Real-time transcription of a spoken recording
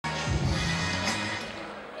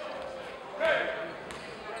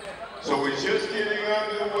So we're just getting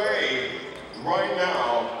underway right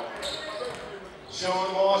now.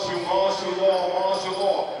 Showing martial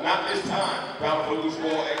law. Not this time. Battle for loose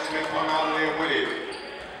ball. X-Men come out of there with it.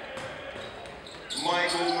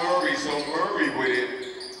 Michael Murray, so Murray with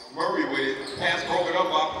it. Pass broken up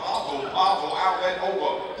by Pawel. Outlet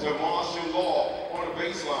over to martial law on the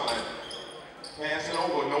baseline. Passing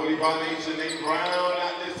over. Nobody by nature. Nate Brown.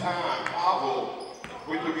 Not this time. Pawel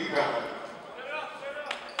with the rebound.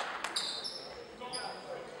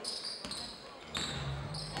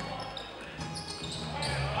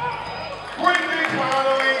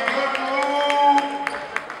 Connolly, good move.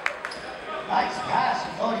 Nice pass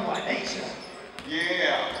from Donnie by nature.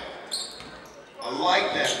 Yeah. I like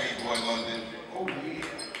that B-boy, London. Oh, yeah.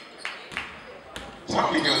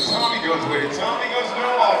 Tommy Guns with it. Tommy Guns, no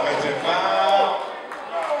offensive foul.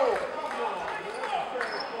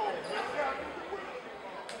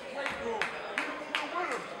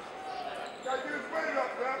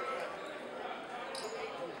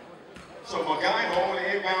 So McGrath over the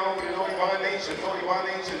inbound with it, Donnie by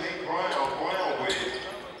nature, Nate Brown with it.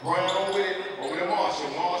 Over to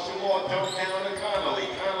Marshall Law, dump down to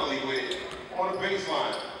Connolly with it, on the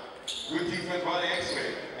baseline. Good defense by the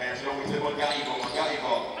X-Men. Pass it over to McGrath,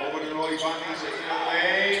 over to Donnie by nature, in the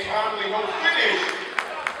lane, Connolly, no finish.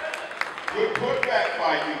 Good putback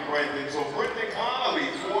by you, Brendan. So Brendan Connolly,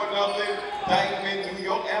 4-0, Dyckman, New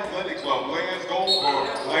York Athletic Club. Lance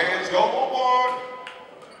Goldberg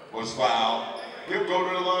was fouled. He'll go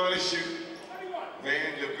to the line and shoot.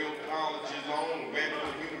 Vanderbilt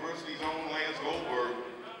University's own Lance Goldberg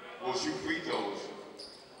will shoot free throws.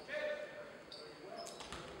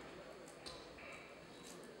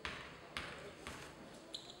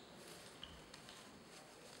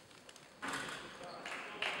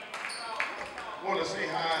 Want to say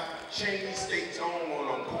hi, Cheney State's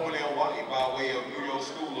own Cornell White by way of New York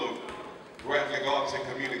School of Graphic Arts and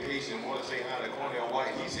Communication. Want to say hi to Cornell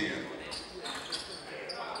White. He's here.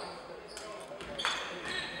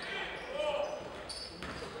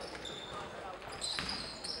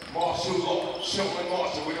 Marshall Law, showing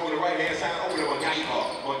Marshall. We're on the right-hand side over to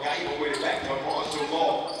McGrath with it back to Marshall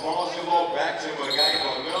Law. Marshall Law back to McGrath.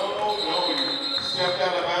 No, you stepped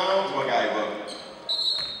out of bounds, McGrath.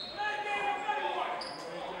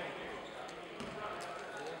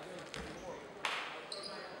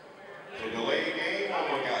 So delay game on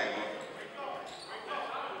McGrath.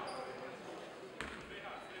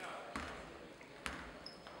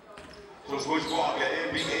 So switch Parker,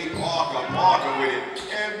 NBA Parker with it.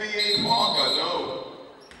 NBA Parker, no.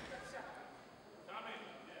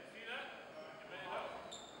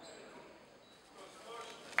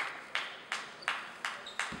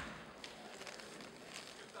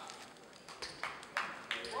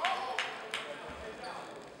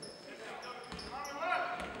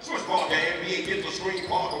 Switch Parker, NBA gets the screen.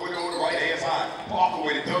 Parker with it on the right-hand side. Parker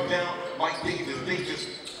with it, dunk down. Mike Davis.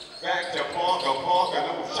 Back to Parker,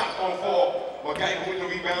 no shot on 4. McGrath with the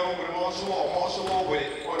rebound over to Marshall Law with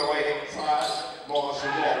it on the right-hand side. Marshall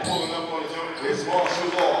Law pulling up on the jump. It's Marshall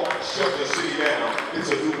Law. Shut the city down. It's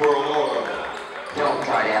a new world order. Don't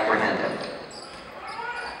try to apprehend him.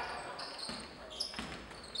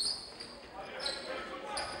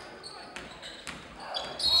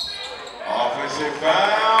 Offensive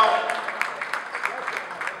foul.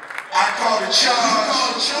 I call the charge.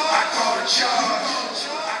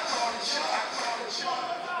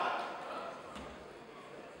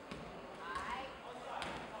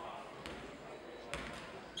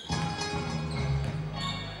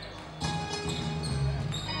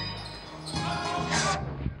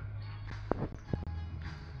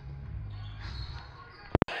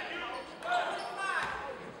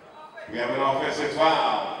 We have an offensive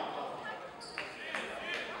foul.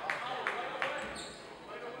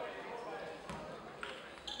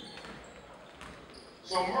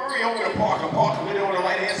 So Murray over to Parker with it on the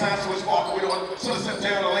right-hand side, switch Parker with it on, should have set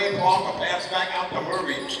down the lane, Parker, pass back out to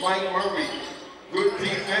Murray. Mike Murray, good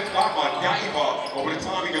defense by McGrath over to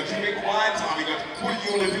Tommy Guns. You make quiet, Tommy Guns. What are you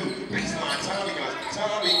gonna do? Baseline,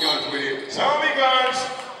 Tommy Guns with it. Tommy Guns.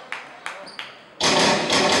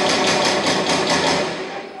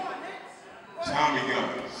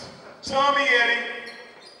 Tommy Eddie.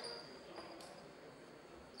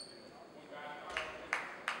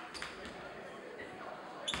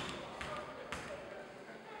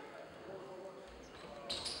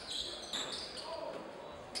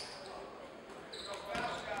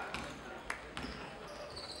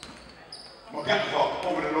 McGrath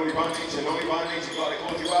over to Donnie by nature. Donnie by nature got it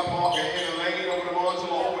close to our Parker in the lane over to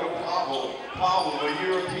Marshall, over to Pawel. Pawel, the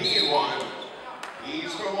European one.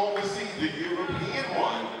 He's from overseas, the European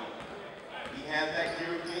one. He has that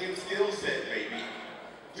European skill set, baby.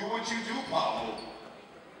 Do what you do, Pawel.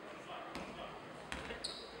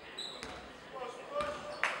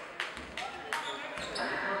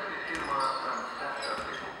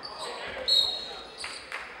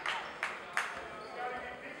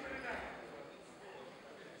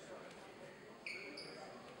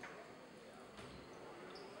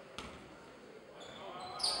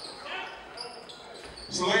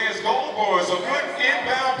 So Lance goal for us. A good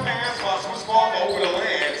inbound pass by Swiss ball over the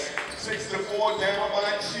Lance. 6-4 down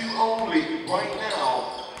by 2 only right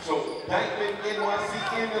now. So Dyckman, NYC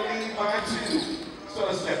in the lead by 2.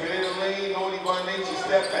 Started stepping in the lane, only by nature,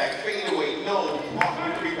 step back, fade away, no. Walker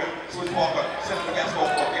with the rebound. Swiss Walker, sends the gas ball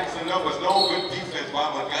against the numbers. No good defense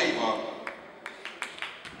by McGrath.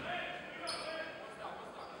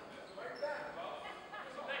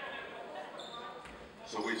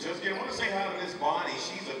 So we're just getting, I want to say hi to Miss Bonnie.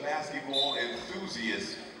 She's a basketball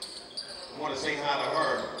enthusiast. I want to say hi to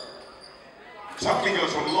her. Tommy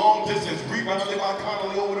goes from long distance, rebounded by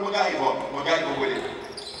Connolly over to McGrath. McGrath with it.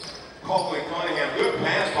 Copeland, Cunningham, good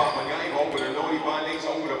pass by McGrath over to Donnie by nature,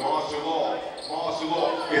 over to Martial Law. Martial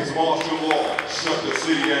Law, it's Martial Law. Shut the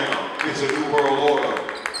city down. It's a new world order.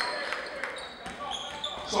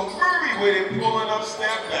 So Murray with it, pulling up,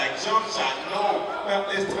 step back, jump shot, no, not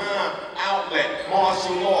this time, outlet,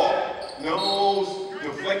 Martial Law, nose,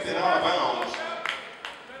 deflected out of bounds.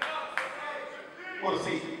 Want to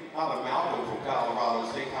see out of Malcolm from Colorado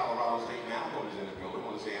State. Malcolm is in the building.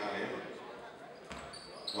 Want to say out of him.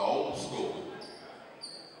 The old school.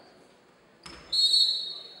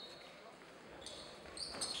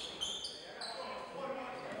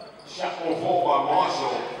 Shot on 4 by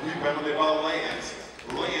Marshall, rebounded by Lance.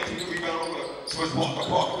 Lance, he rebound over the Swiss Parker.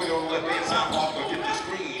 Parker with it on the left hand side. Parker get the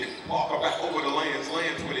screen. Parker back over to Lance.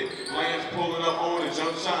 Lance with it. Lance pulling up on the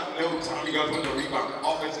jump shot. No, Tommy goes with the rebound.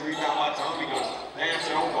 Offensive rebound by Tommy goes. Pass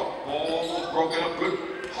it over. Ball almost broken up.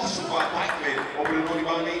 Good hustle by Dyckman. Over to Donnie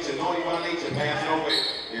by nature. Donnie by nature. Pass it over.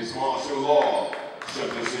 It's Martial Law. Shut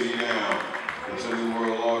the city down. It's a new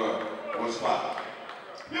world order. What's 5?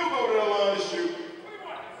 He'll go to the line to shoot.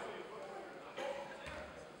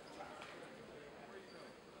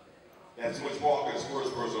 That's Smush Parker's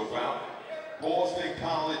first personal foul. Boston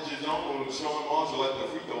College's own Sean Marshall at the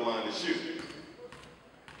free throw line to shoot.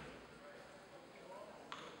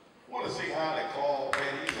 Want to say hi to Carl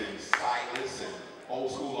Petty's and Silas and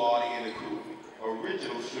old school Artie and the crew.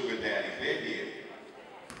 Original sugar daddies, they're here.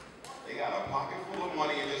 They got a pocket full of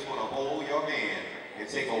money and just want to hold your hand and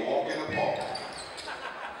take a walk in the park.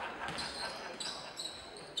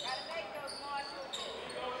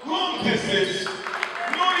 Long distance.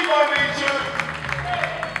 Naughty by nature.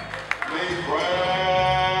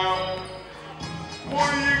 McGrath. What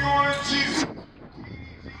are you going to do?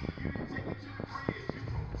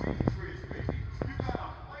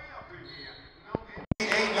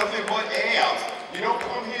 Ain't nothing but air. You don't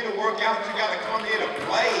come here to work out, you gotta come here to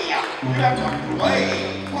play. You have to play.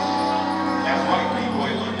 That's right,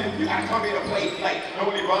 B-boy London. You gotta come here to play.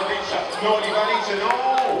 Naughty by nature, no.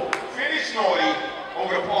 Finish Naughty.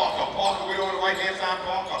 Over to Parker. Parker with on the right hand side.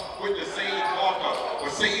 Parker with the same Parker.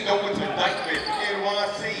 Was saved over to Dyckman.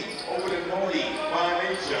 NYC. Over to Donnie by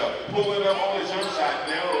nature. Pulling up on the jump shot.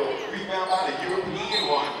 No. Rebound by the European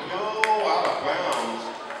one. No. Out of bounds.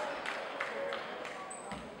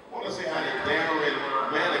 Want to say hi to Darren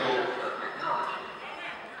Manigal.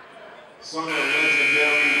 Son of the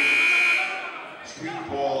legendary street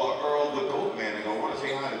baller Earl the Goat Manigal. Want to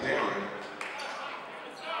say hi to Darren.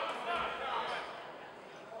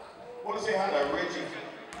 Want to say hi to Reggie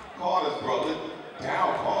Carter's brother, Dow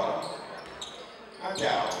Carter. Not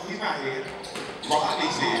Dow, he's not here.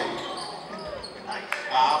 Rodney's here.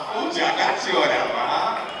 Buczak, I got you on that one,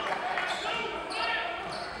 huh?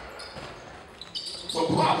 So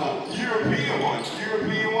Pawel, European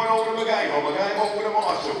one over to McGrath. McGrath over to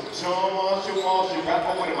Marshall. Sean Marshall, back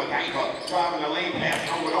over to McGrath. Driving the lane pass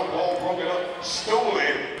over, no ball broken up,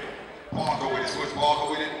 stolen. Parker with it, Swiss Parker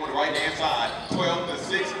with it on the right hand side.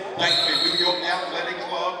 12-6. Dyckman, New York Athletic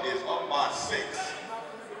Club is up by 6.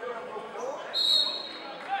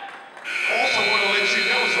 Also want to let you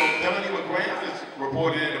know, so Donnie McGrath is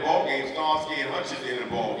reported in the ballgame. Starsky and Hutch is in the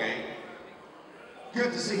ballgame.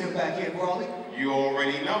 Good to see him back here, Brawley. You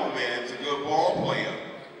already know, man. It's a good ball player.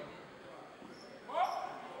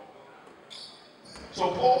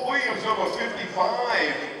 So Paul Williams, number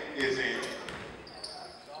 55, is in.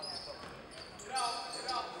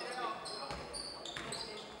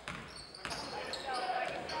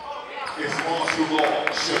 It's Martial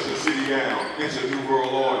Law. Shut the city down. It's a new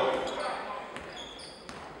world order.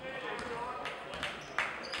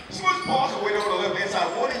 Smush Parker went on the left hand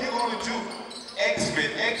side. What are you going to do?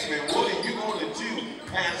 X-Men, what are you gonna do?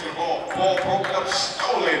 Passing the ball broken up,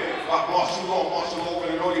 stolen by Marshall Law with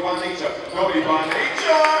a naughty by nature. What are you gonna do?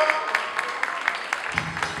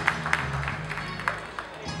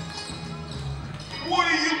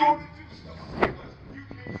 You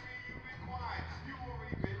can't say you've been quiet. You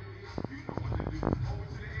already been here. You know what to do. Over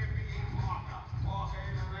to the NBA, Parker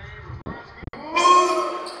in the lane, reverse.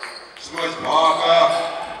 Smush Parker.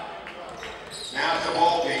 Now it's a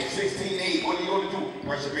ball game, 16-8. What are you going to do?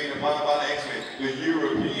 Pressure being applied by the X-Men. The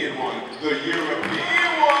European one.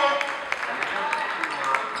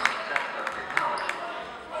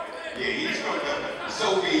 Yeah, he's from the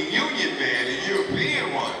Soviet Union, man. The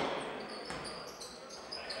European one.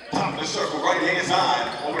 Top of the circle, right hand side.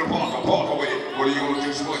 Over to Parker with it. What are you going to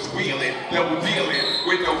do? Smush wheeling, double dealing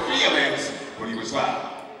with no feelings. But he was fouled.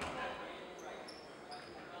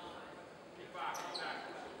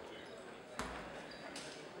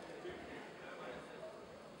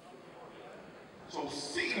 So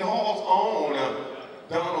Seton Hall's own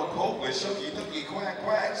Donald Copeland, Shucky,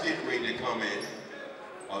 Quack's getting ready to come in.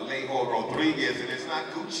 Alejo Rodriguez, and it's not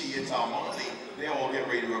Gucci, it's Armani. They all get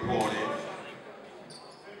ready to report in.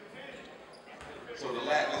 So the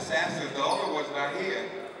Latin assassins, the other one's not here.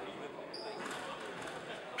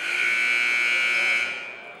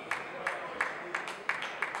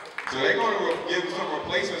 So they're going to give some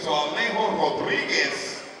replacements. So Alejo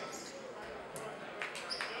Rodriguez,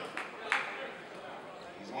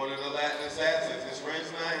 one of the Latin assassins. His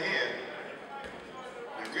friend's not here.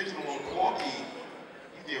 The original on Corky,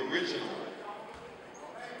 he's the original.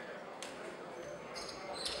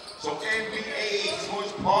 So NBA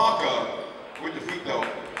Smush Parker with the feet though.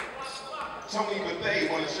 Tony but they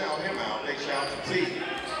want to shout him out. They shout to T.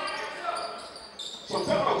 So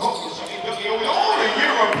Donald Copeland, Shucky Ducky over the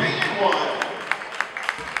European one.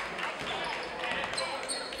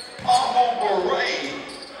 Pawel Beret.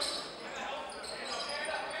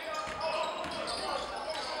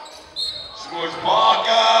 Smush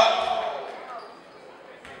Parker.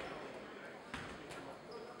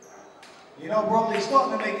 You know, Brumley's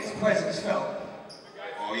starting to make his presence felt.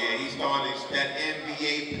 Oh yeah, he's starting to, that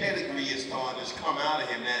NBA pedigree is starting to come out of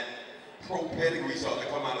him. That pro pedigree starting to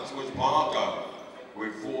come out of Smush Parker.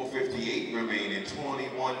 With 4:58 remaining,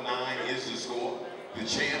 21-9 is the score. The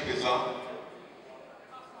champ is up.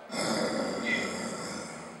 Yeah.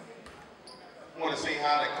 Want to say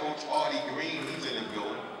hi to Coach Artie Green. He's in the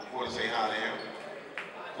building. Want to say hi to him.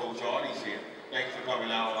 Coach Artie's here. Thanks for coming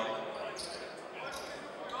out, Artie.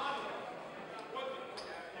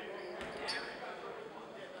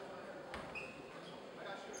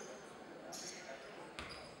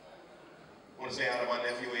 Want to say hi to my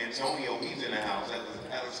nephew Antonio. He's in the house at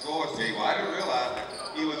the scores table. I didn't realize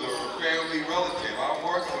he was a family relative. I'm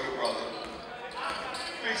working with a brother.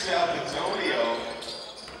 Big shout out to Antonio.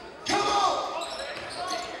 Come on!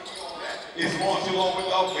 It's Marshall Law with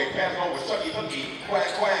the upgrade. Pass on with Shucky Ducky. Quack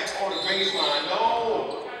on the baseline.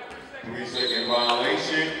 No! 3-second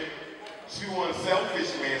violation. Too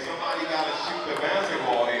unselfish, man. Somebody got to shoot the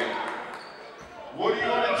basketball here. What are you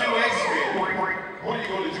going to do, X-Men? What are you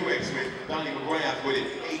going to do, X-Men? Donnie McGrath with it,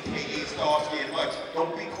 a.k.a. Starsky and Hutch.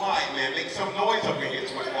 Don't be quiet, man. Make some noise up in here,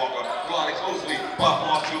 Smush Parker. Glide closely. Bob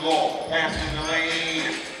Marshall Law. Pass in the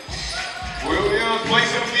lane. Williams, play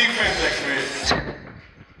some defense, X-Men.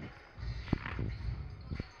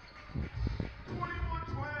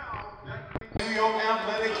 21-12. New York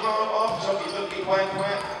Athletics run up. Shucky Ducky, Quack.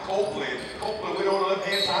 Copeland with on the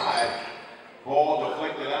left-hand side. Ball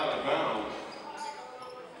deflected out of bounds.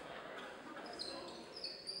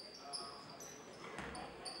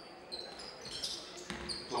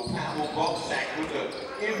 So Pawel Buczak with the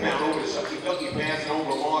inbound over the Shucky Ducky, passing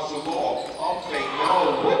over Marshall Law. Up fake,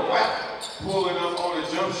 no. Whip. Pulling up on a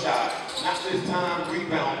jump shot. Not this time.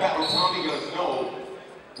 Rebound. Battle Tommy Guns, no.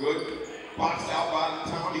 Good. Boxed out by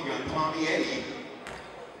the Tommy Gun, Tommy Eddie.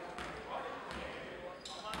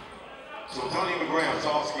 So Donnie McGrath,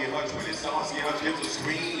 Starsky and Hutch with it. Starsky and Hutch gets a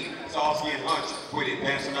screen. Starsky and Hutch with it.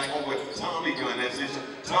 Passing back over Tommy Gun. That's it.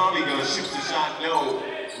 Tommy Gun shoots the shot, no.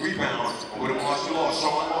 Rebound over to Marshall Law.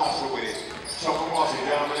 Sean Marshall with it. Sean Marshall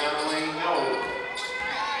down the lane, no.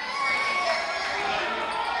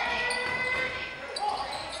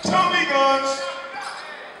 Tommy Guns.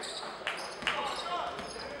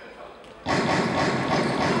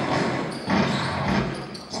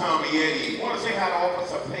 Tommy Eddie. Want to say hi to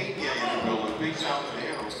Officer Pena in the building. Big shout out to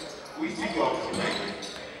him. We see you, Officer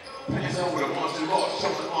Pena. Pass over to Marshall Law.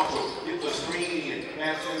 Sean Marshall gets the screen.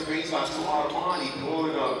 Pass in the baseline to Armani.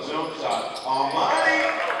 Pulling up jump shot. Armani.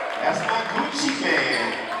 That's not Gucci, man.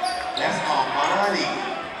 That's Armani.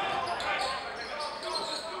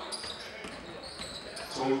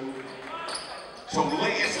 So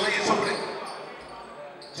Lance over there.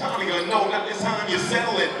 Tommy gonna know, not this time, you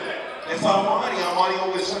settle it. It's Armani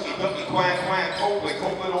over the Shucky, Ducky, Quack,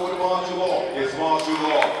 Copeland over the martial law. It's martial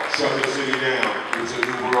law. Shut the city down. It's a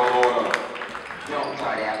new world order. Don't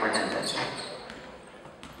try to apprehend it.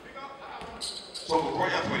 So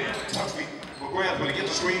McGrath with it. Touch me. McGrath with it. Get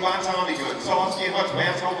the screen by Tommy gun. Sarsky and Hutch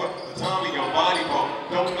pass over to Tommy gun. Body bump.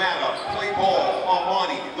 Don't matter. Play ball.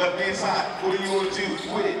 Armani. Left hand side. What do you want to do?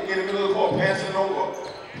 With it. In the middle of the court. Pass it over.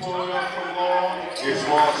 Pulling up from long. It's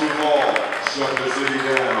martial law. Shut the city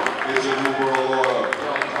down. It's a new world order.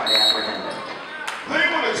 Don't try to apprehend it. They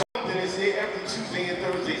want to Carrington is here every Tuesday and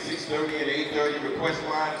Thursday, 6:30 and 8:30. Request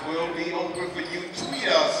lines will be open for you. Tweet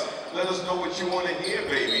us. Let us know what you want to hear,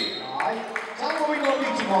 baby. All right. Tell me where we gonna be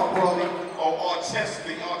tomorrow, Brody. Oh,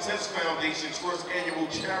 the Artest Foundation's first annual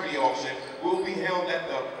charity auction will be held at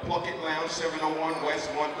the Pluckett Lounge, 701 West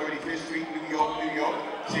 135th Street, New York.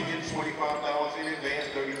 Tickets $25 in advance,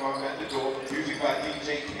 $35 at the door. Music by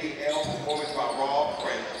DJ KL, performance by Rob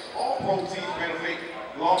French. All proceeds benefit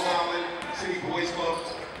Long Island City Boys Club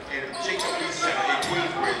and Jacob Lee Center in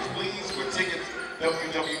Queensbridge. Please, for tickets,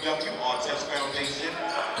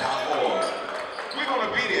 www.artestfoundation.org. We're going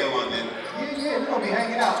to be there, London. Yeah, we're gonna be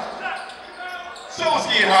hanging out.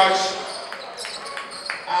 Sarsky and Hutch.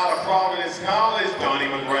 Out of Providence College, Donnie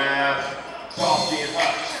McGrath. Sarsky and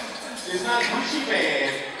Hutch. It's not Gucci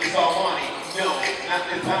Man, it's Armani. No, not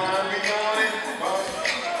the time we got it.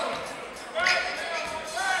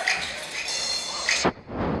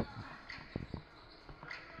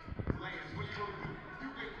 Lance, what you gonna do? You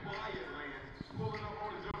get quiet, Lance. Pulling up on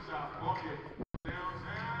the jump shot, bucket.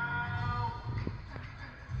 Downtown.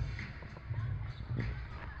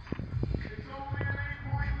 It's only an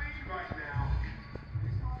 8-point lead right now.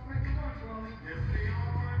 Yes, they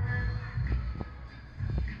are, man.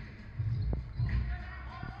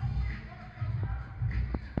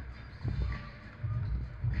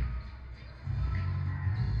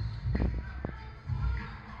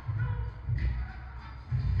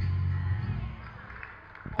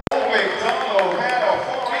 MacDonald had a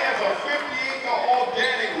 50-acre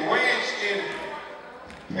organic ranch in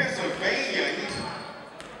Pennsylvania.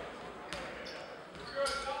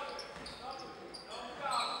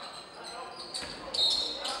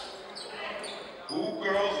 Who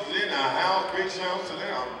girls is in the house? Big shouts to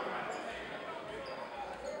them.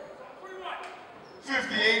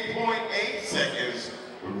 58.8 seconds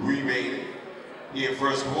remaining here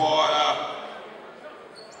first quarter.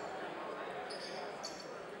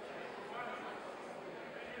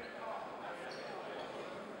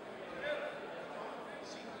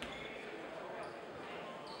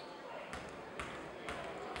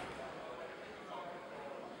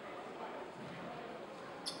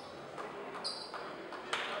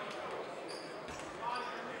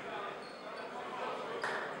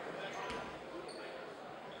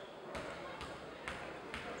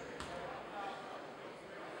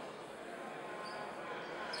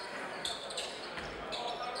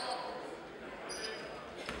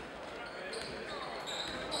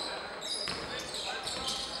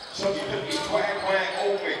 Chucky Cookie, quack,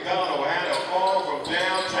 old MacDonald had a farm from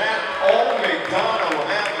downtown. Old MacDonald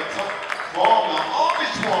had a farm, the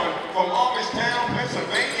Amish one from Amishtown,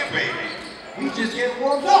 Pennsylvania, baby. We just getting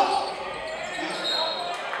warmed up.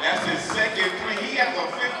 That's his second three. He has a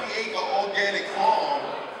 50-acre organic farm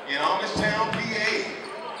in Amishtown, PA.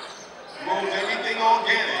 Grows everything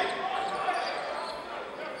organic.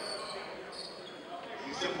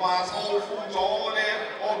 He supplies Whole Foods, all of their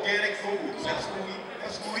organic foods. That's who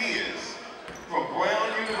he is. From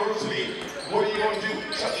Brown University. What are you going to do?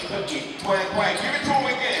 Chucky Cookie, quack. Give it to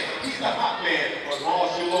him again. He's the hot man. But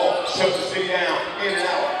martial law, shut the city down, in and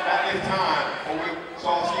out. Not this time.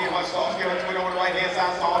 Sarsky and Hutch with it on the right hand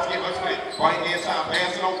side. Sarsky and Hutch with it. Right hand side,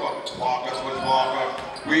 pass it over. Parker's with Parker.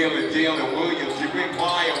 Wheeler, Dale, and Williams. You been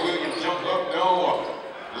quiet. Williams jumped up. No.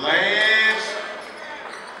 Lance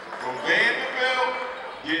from Vanderbilt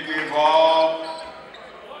getting involved.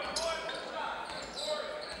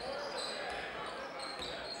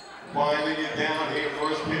 Winding it down here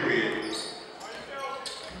first period.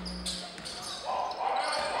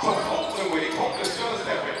 So Copeland with it. Copeland's still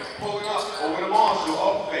stepping. Pulling up over the Marshall.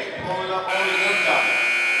 Up fake. Pulling up on the good side.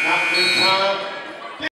 Not this time.